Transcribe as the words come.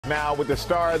now with the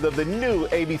stars of the new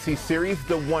ABC series,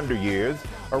 The Wonder Years,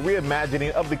 a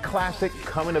reimagining of the classic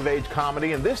coming-of-age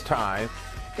comedy, and this time,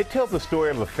 it tells the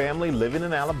story of a family living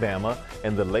in Alabama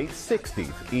in the late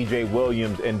 60s. E.J.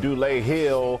 Williams and Dule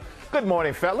Hill. Good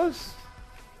morning, fellas.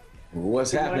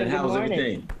 What's happening? How's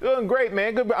everything? Doing great,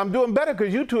 man. Good. I'm doing better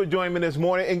because you two are joining me this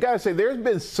morning. And gotta say, there's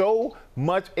been so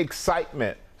much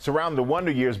excitement surrounding the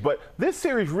Wonder Years, but this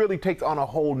series really takes on a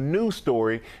whole new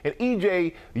story. And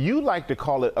EJ, you like to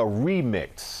call it a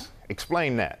remix.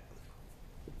 Explain that.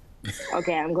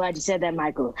 Okay, I'm glad you said that,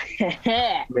 Michael.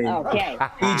 Okay.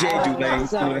 EJ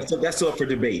Dule, that's up for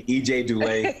debate. EJ Dule.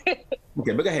 Okay,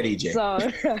 but go ahead, EJ. So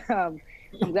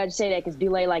I'm glad you say that because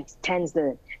Dule tends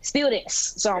to steal this.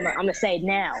 So I'm gonna say it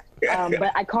now.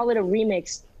 But I call it a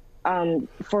remix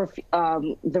for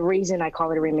the reason I call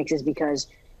it a remix is because,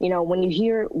 you know, when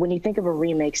you think of a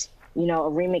remix, you know,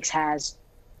 a remix has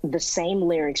the same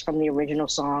lyrics from the original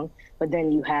song, but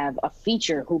then you have a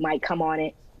feature who might come on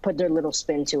it, put their little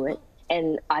spin to it.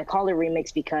 And I call it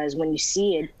remix because when you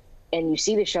see it and you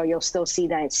see the show, you'll still see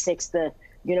that it sticks the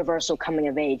universal coming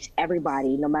of age.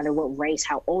 Everybody, no matter what race,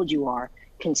 how old you are,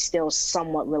 can still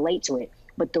somewhat relate to it.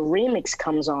 But the remix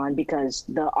comes on because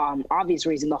the obvious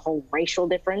reason, the whole racial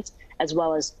difference, as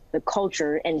well as the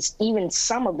culture and even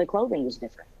some of the clothing is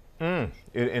different. And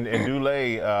Dule,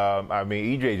 I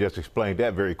mean, EJ just explained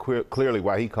that very clearly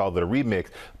why he called it a remix.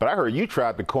 But I heard you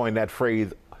tried to coin that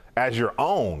phrase as your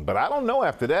own, but I don't know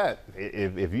after that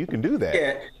if you can do that.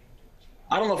 Yeah,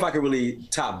 I don't know if I could really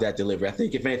top that delivery. I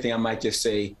think if anything, I might just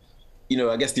say, you know,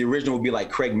 I guess the original would be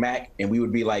like Craig Mack, and we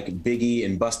would be like Biggie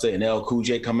and Busta and LL Cool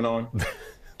J coming on,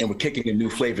 and we're kicking a new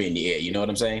flavor in the air. You know what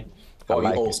I'm saying? For all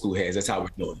you old school heads, that's how we're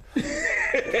doing.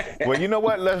 Well, you know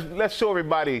what? Let's show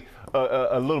everybody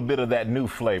a little bit of that new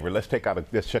flavor. Let's check out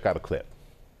a clip.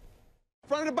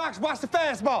 Front of the box, watch the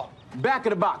fastball. Back of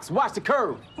the box, watch the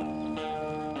curve.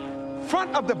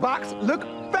 Front of the box, look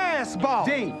fastball.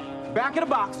 Dean, back of the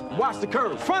box, watch the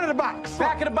curve. Front of the box.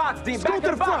 Back of the box, Dean. Scoot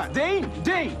Back of the box.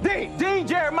 front. Dean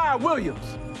Jeremiah Williams.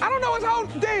 I don't know his whole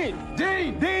Dean.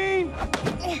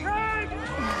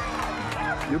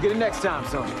 You'll get it next time,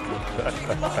 son.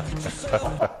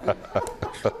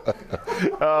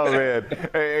 Oh, man.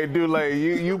 Hey, Dule,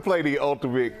 you play the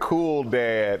ultimate cool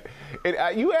dad. And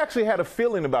you actually had a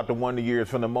feeling about the Wonder Years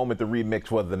from the moment the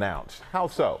remix was announced. How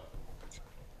so?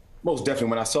 Most definitely.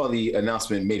 When I saw the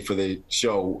announcement made for the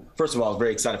show, first of all, I was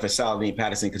very excited for Saladin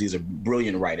Patterson because he's a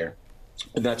brilliant writer.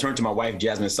 And then I turned to my wife,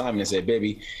 Jasmine Simon, and said,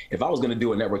 baby, if I was going to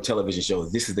do a network television show,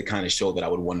 this is the kind of show that I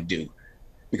would want to do.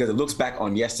 Because it looks back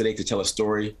on yesterday to tell a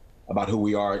story about who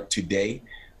we are today.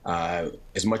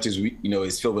 As much as we, you know,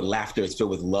 it's filled with laughter, it's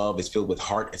filled with love, it's filled with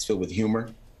heart, it's filled with humor.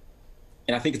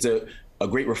 And I think it's a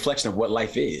great reflection of what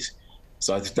life is.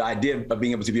 So the idea of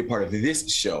being able to be a part of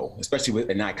this show, especially with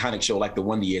an iconic show like The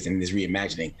Wonder Years and this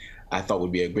reimagining, I thought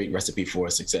would be a great recipe for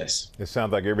success. It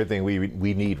sounds like everything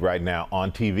we need right now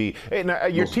on TV. Hey, now,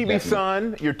 your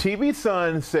TV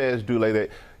son says, Dule, that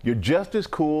you're just as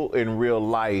cool in real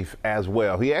life as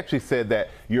well. He actually said that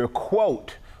you're,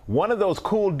 quote, one of those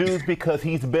cool dudes because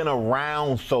he's been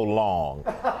around so long.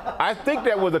 I think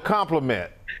that was a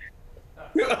compliment.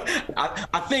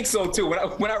 I think so too.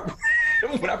 When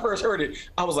I first heard it,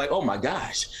 I was like, "Oh my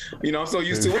gosh!" You know, I'm so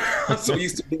used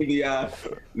to being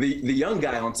the young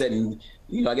guy on set, and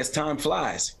you know, I guess time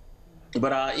flies.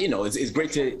 But you know, it's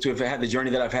great to have had the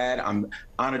journey that I've had. I'm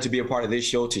honored to be a part of this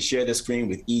show, to share the screen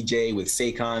with EJ, with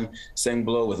Sakan,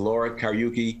 Sengblo, with Laura,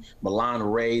 Kariuki, Milan,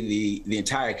 Ray, the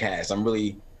entire cast.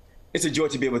 It's a joy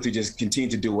to be able to just continue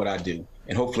to do what I do,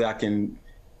 and hopefully I can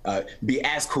be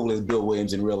as cool as Bill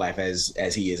Williams in real life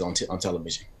as he is on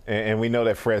television. And we know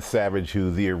that Fred Savage,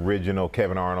 who's the original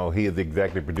Kevin Arnold, he is the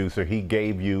executive producer. He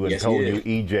gave you and told you,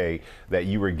 EJ, that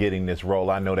you were getting this role.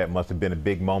 I know that must have been a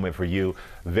big moment for you.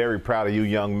 Very proud of you,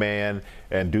 young man.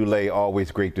 And Dule,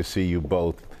 always great to see you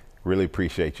both. Really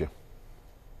appreciate you.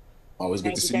 Always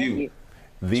good to see you.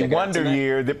 The Wonder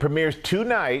Year that premieres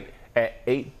tonight at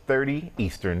 8:30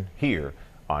 Eastern here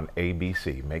on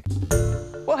ABC.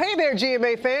 Well, hey there,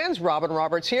 GMA fans. Robin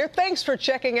Roberts here. Thanks for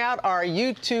checking out our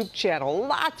YouTube channel.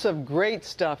 Lots of great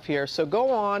stuff here. So go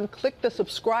on, click the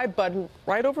subscribe button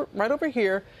right over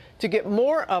here to get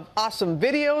more of awesome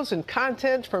videos and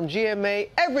content from GMA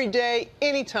every day,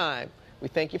 anytime. We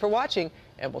thank you for watching,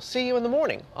 and we'll see you in the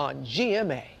morning on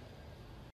GMA.